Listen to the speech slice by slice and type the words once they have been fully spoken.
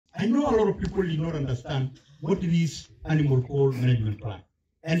I know a lot of people did not understand what is animal call management plan.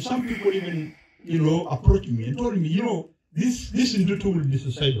 And some people even, approached me and told me, this Ntutu will be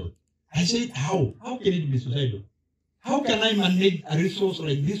suicidal. I said, how? How can it be suicidal? How can I manage a resource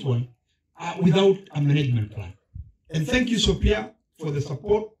like this one without a management plan? And thank you, Sophia, for the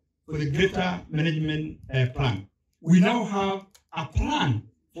support for the greater management plan. We now have a plan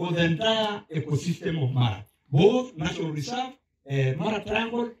for the entire ecosystem of Mara, both National Reserve, Mara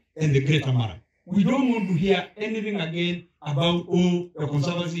Triangle, and the Greater Mara. We don't want to hear anything again about, the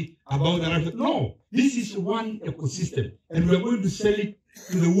conservancy, about the national. No, this is one ecosystem, and we're going to sell it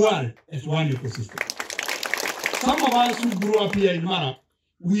to the world as one ecosystem. Some of us who grew up here in Mara,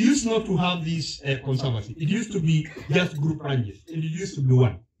 we used not to have this conservancy. It used to be just group ranges, and it used to be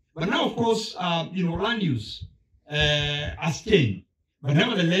one. But now, of course, land use has changed. But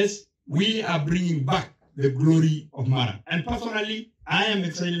nevertheless, we are bringing back the glory of Mara. And personally, I am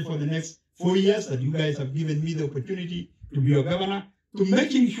excited for the next 4 years that you guys have given me the opportunity to be your governor, to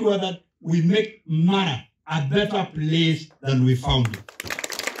making sure that we make Mara a better place than we found it.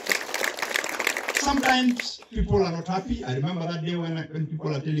 Sometimes people are not happy. I remember that day when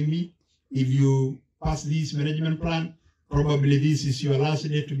people are telling me, if you pass this management plan, probably this is your last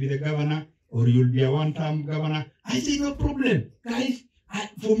day to be the governor, or you'll be a one-term governor. I say, no problem. Guys,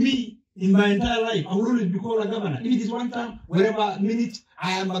 for me, in my entire life, I will always be called a governor. If it is one term, wherever minute,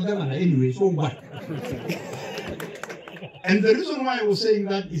 I am a governor anyway, so what? And the reason why I was saying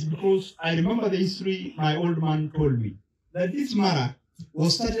that is because I remember the history my old man told me, that this Mara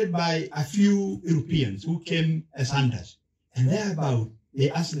was started by a few Europeans who came as hunters. And thereabout,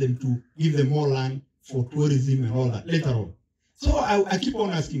 they asked them to give them more land for tourism and all that later on. So I keep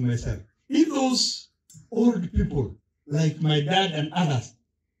on asking myself, if those old people, like my dad and others,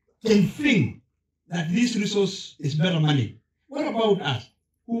 can think that this resource is better managed, what about us,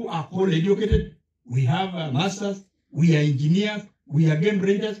 who are all educated? We have masters, we are engineers, we are game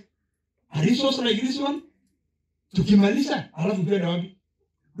rangers. A resource like this one, tukimalisha, alafu kwenda wapi?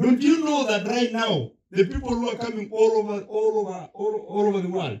 Don't you know that right now, the people who are coming all over the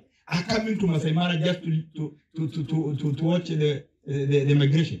world are coming to Masai Mara just to watch the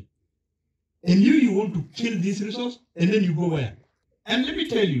migration? And you want to kill this resource, and then you go where? And let me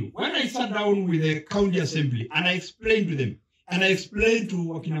tell you, when I sat down with the county assembly and I explained to them, and I explained to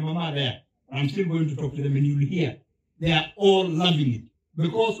Wakina Mama there, and I'm still going to talk to them and you'll hear, they are all loving it.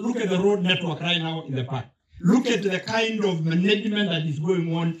 Because look at the road network right now in the park. Look at the kind of management that is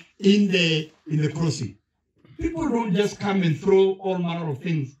going on in the crossing. People don't just come and throw all manner of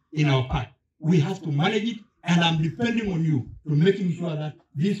things in our park. We have to manage it, and I'm depending on you to making sure that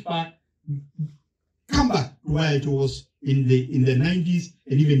this park come back to where it was in the 90s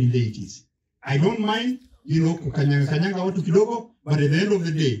and even in the 80s. I don't mind, kukanyanga watu kidogo, but at the end of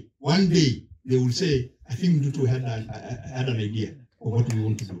the day, one day they will say, I think Ntutu had an idea of what we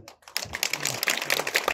want to do.